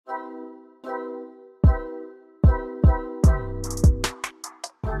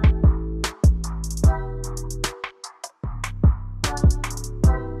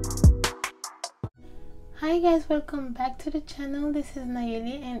Hi guys, welcome back to the channel. This is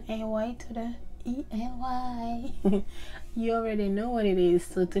Nayeli and AY to the ELY. You already know what it is.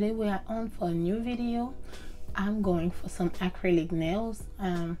 So today we are on for a new video. I'm going for some acrylic nails.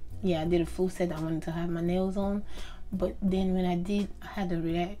 Yeah, I did a full set. I wanted to have my nails on, but then when I did, I had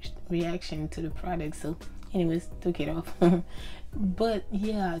a reaction to the product, so anyways, took it off. But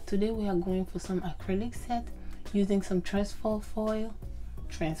yeah, today we are going for some acrylic set using some transfer foil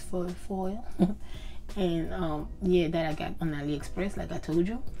and yeah, that I got on AliExpress, like I told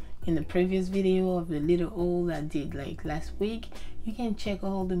you in the previous video of the little haul I did like last week. You can check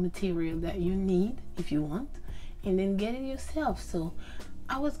all the material that you need if you want, and then get it yourself. So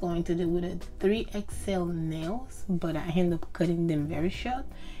I was going to do with a 3XL nails, but I ended up cutting them very short,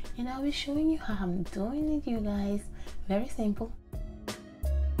 and I'll be showing you how I'm doing it, you guys. Very simple.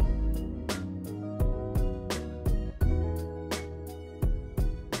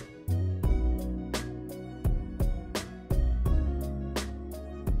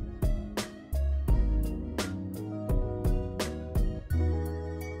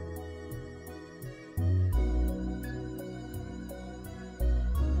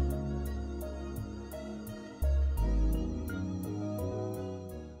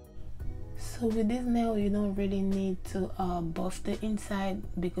 So with this nail, you don't really need to buff the inside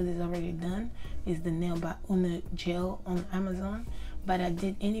because it's already done. It's the nail by Una gel on Amazon, but I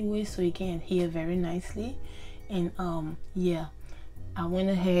did anyway so it can adhere very nicely. And yeah, I went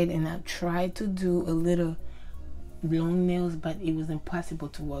ahead and I tried to do a little long nails, but it was impossible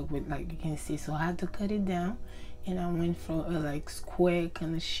to work with, like you can see. So I had to cut it down, and I went for a like square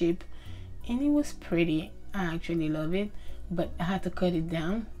kind of shape, and it was pretty. I actually love it, but I had to cut it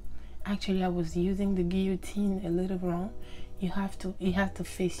down. Actually, I was using the guillotine a little wrong. It have to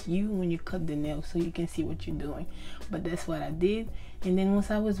face you when you cut the nail so you can see what you're doing. But that's what I did. And then once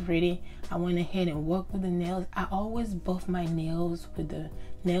I was ready, I went ahead and worked with the nails. I always buff my nails with the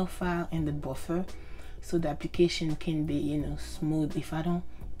nail file and the buffer so the application can be, you know, smooth if I don't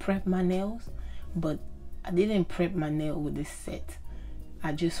prep my nails. But I didn't prep my nail with this set.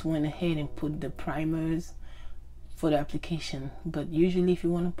 I just went ahead and put the primers for the application. But usually if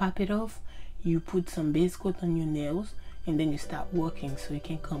you want to pop it off, you put some base coat on your nails and then you start working, so it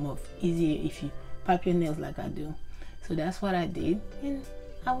can come off easier if you pop your nails like I do. So that's what I did, and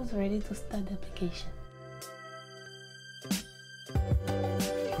I was ready to start the application.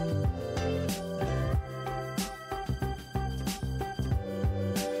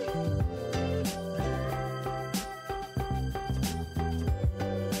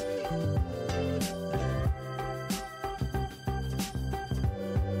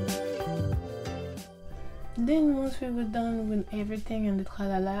 Then once we were done with everything and the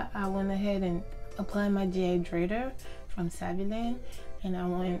tralala, I went ahead and applied my dehydrator from Saviland, and I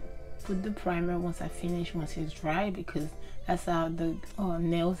went put the primer once I finish, once it's dry, because that's how the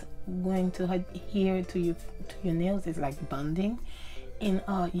nails going to adhere to your nails. Is like bonding. And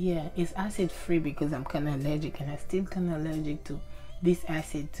yeah, it's acid free because I'm kind of allergic, and I'm still kind of allergic to this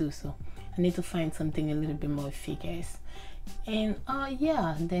acid too, so I need to find something a little bit more efficacious. And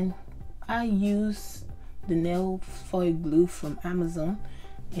yeah, then I use the nail foil glue from Amazon.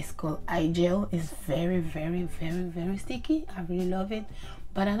 It's called iGel. It's very sticky. I really love it,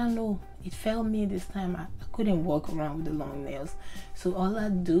 but I don't know, it failed me this time. I couldn't walk around with the long nails, so all I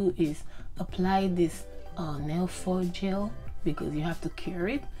do is apply this nail foil gel, because you have to cure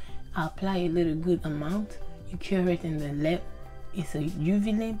it. I apply a little good amount. You cure it in the lamp. It's a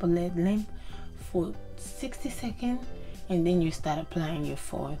UV lamp, a LED lamp, for 60 seconds, and then you start applying your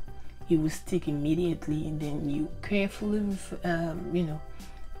foil. It will stick immediately, and then you carefully you know,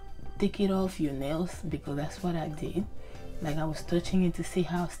 take it off your nails, because that's what I did. Like, I was touching it to see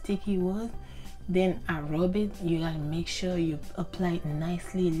how sticky it was. Then I rub it. You gotta make sure you apply it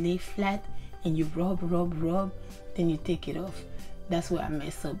nicely, lay flat, and you rub, then you take it off. That's where I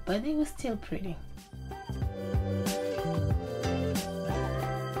messed up, but it was still pretty.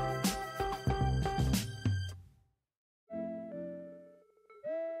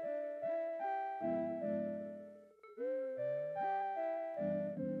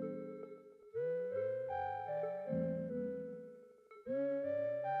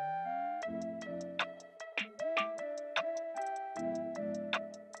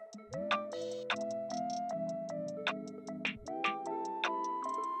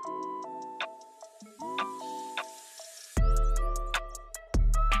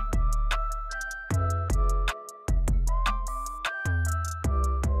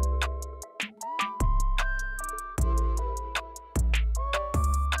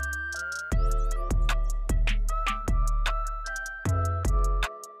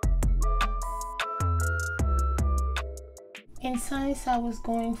 And since I was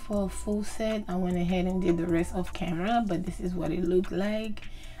going for a full set, I went ahead and did the rest off camera, but this is what it looked like.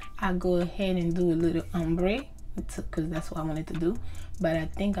 I go ahead and do a little ombre because that's what I wanted to do, but I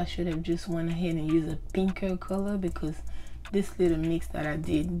think I should have just went ahead and used a pinker color because this little mix that I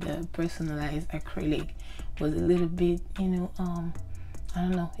did, the personalized acrylic, was a little bit, you know, I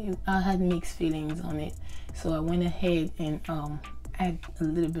don't know, I had mixed feelings on it. So I went ahead and add a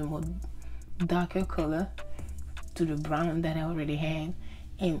little bit more darker color to the brown that I already had.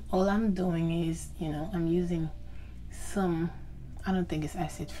 And all I'm doing is, you know, I'm using some, I don't think it's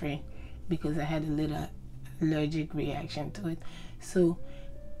acid free because I had a little allergic reaction to it. So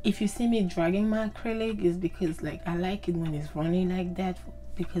if you see me dragging my acrylic, is because like I like it when it's running like that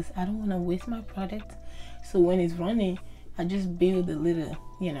because I don't want to waste my product. So when it's running, I just build a little,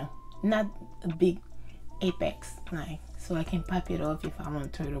 you know, not a big apex, like, so I can pop it off if I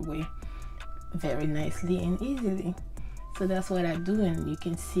want to throw it away very nicely and easily. So that's what I do, and you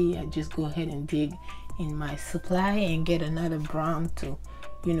can see I just go ahead and dig in my supply and get another brown to,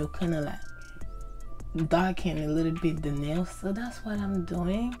 you know, kind of like darken a little bit the nails. So that's what I'm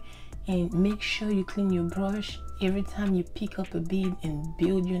doing. And make sure you clean your brush every time you pick up a bead and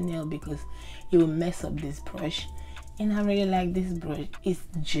build your nail because it will mess up this brush. And I really like this brush. It's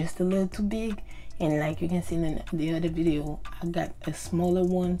just a little too big, and like you can see in the other video, I got a smaller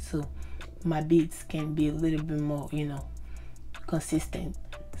one so my beads can be a little bit more, you know, consistent.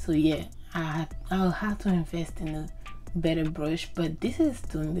 So yeah, I'll have to invest in a better brush, but this is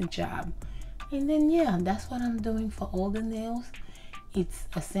doing the job. And then yeah, that's what I'm doing for all the nails. It's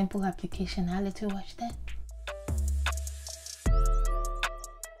a simple application. I'll let you watch that.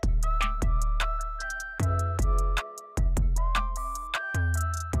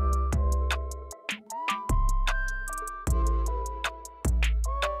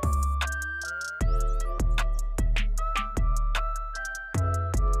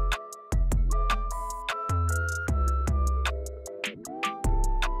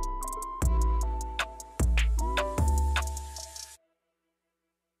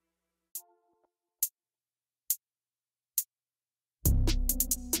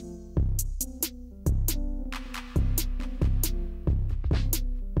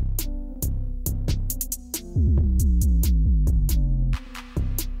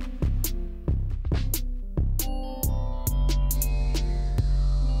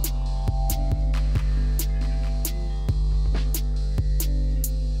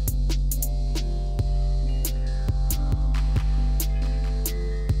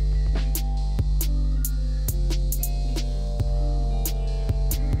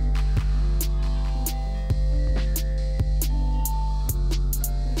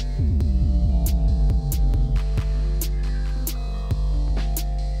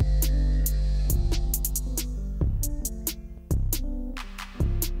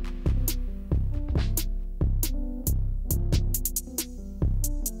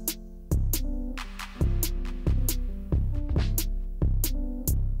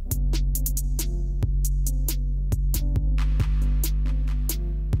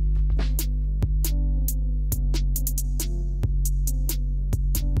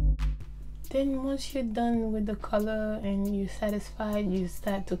 Then once you're done with the color and you're satisfied, you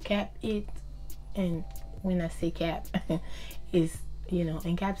start to cap it. And when I say cap, is, you know,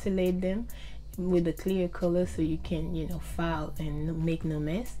 encapsulate them with a clear color so you can, you know, file and make no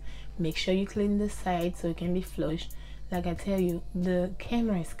mess. Make sure you clean the side so it can be flush. Like I tell you, the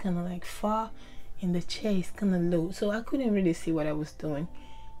camera is kind of like far and the chair is kind of low, so I couldn't really see what I was doing,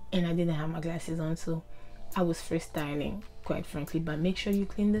 and I didn't have my glasses on, so I was freestyling, quite frankly. But make sure you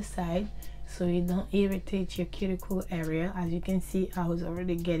clean the side so you don't irritate your cuticle area. As you can see, I was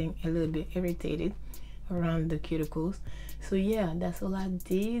already getting a little bit irritated around the cuticles. So yeah, that's all I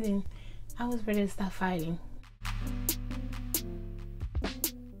did, and I was ready to start filing.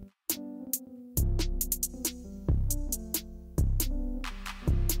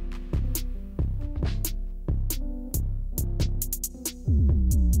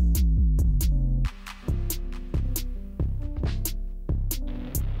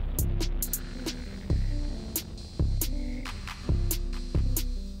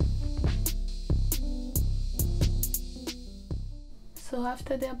 So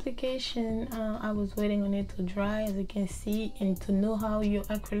after the application, I was waiting on it to dry, as you can see. And to know how your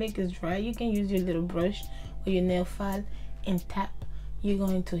acrylic is dry, you can use your little brush or your nail file and tap. You're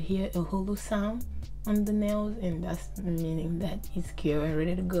going to hear a hollow sound on the nails, and that's meaning that it's cured and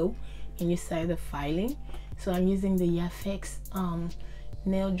ready to go. And you start the filing. So I'm using the Yafex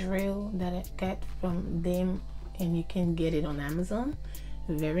nail drill that I got from them, and you can get it on Amazon.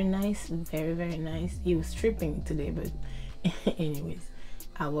 Very nice, very nice. It was tripping today, but Anyways,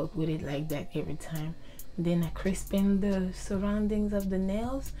 I work with it like that every time. Then I crispen the surroundings of the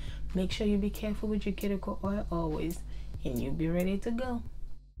nails. Make sure you be careful with your cuticle oil always, and you'll be ready to go.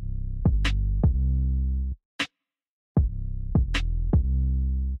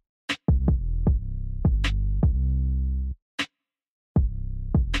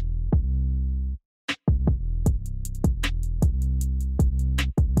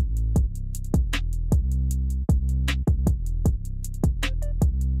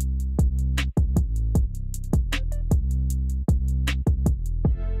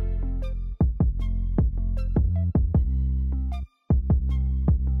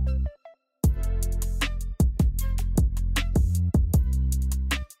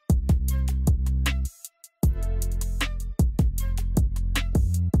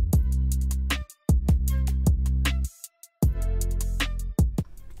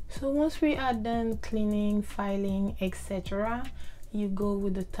 So once we are done cleaning, filing, etc., you go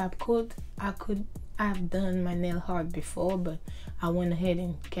with the top coat. I've done my nail art before, but I went ahead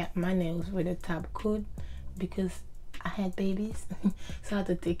and capped my nails with a top coat because I had babies, so I had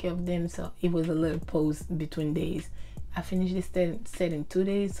to take care of them. So it was a little pause between days. I finished this set in 2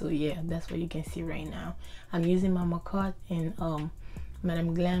 days, so yeah, that's what you can see right now. I'm using my MAKARTT and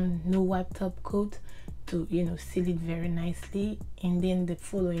Madame Glam no wipe top coat to, you know, seal it very nicely. And then the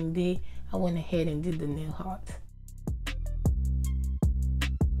following day I went ahead and did the nail art.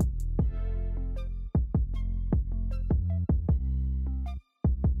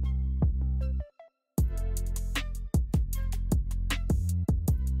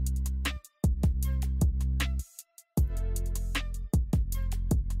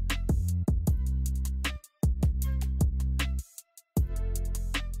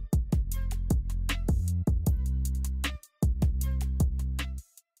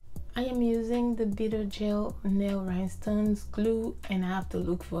 I am using the bitter gel nail rhinestones glue, and I have to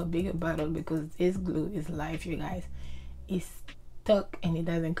look for a bigger bottle because this glue is life, you guys. It's stuck and it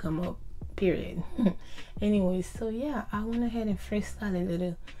doesn't come up, period. Anyway, so yeah, I went ahead and freestyle a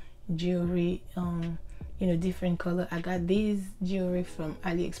little jewelry, you know, different color. I got these jewelry from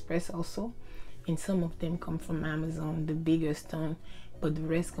AliExpress also, and some of them come from Amazon, the bigger stone, but the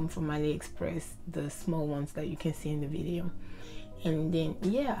rest come from AliExpress, the small ones that you can see in the video. And then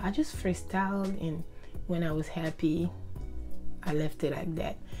yeah, I just freestyled, and when I was happy I left it like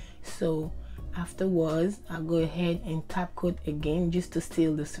that. So afterwards I go ahead and top coat again just to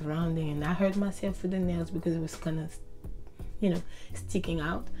seal the surrounding, and I hurt myself with the nails because it was kind of, you know, sticking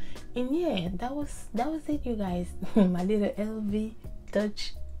out. And yeah, that was it, you guys. My little LV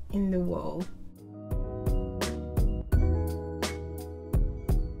touch in the wall.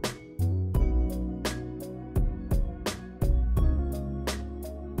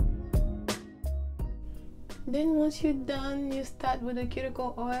 Then once you're done, you start with the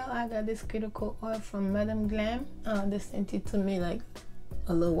cuticle oil. I got this cuticle oil from Madame Glam. They sent it to me like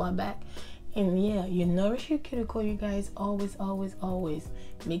a little while back. And yeah, you nourish your cuticle, you guys. Always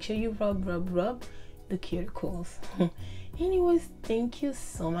make sure you rub the cuticles. Anyways, thank you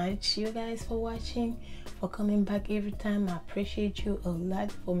so much, you guys, for watching, for coming back every time. I appreciate you a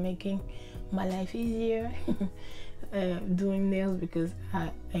lot for making my life easier doing nails, because I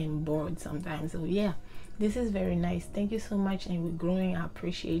am bored sometimes. So yeah, this is very nice. Thank you so much, and we're growing. I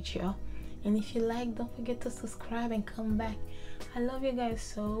appreciate y'all. And if you like, don't forget to subscribe and come back. I love you guys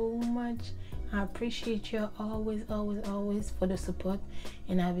so much. I appreciate you always for the support,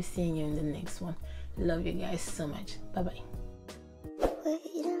 and I'll be seeing you in the next one. Love you guys so much. Bye bye.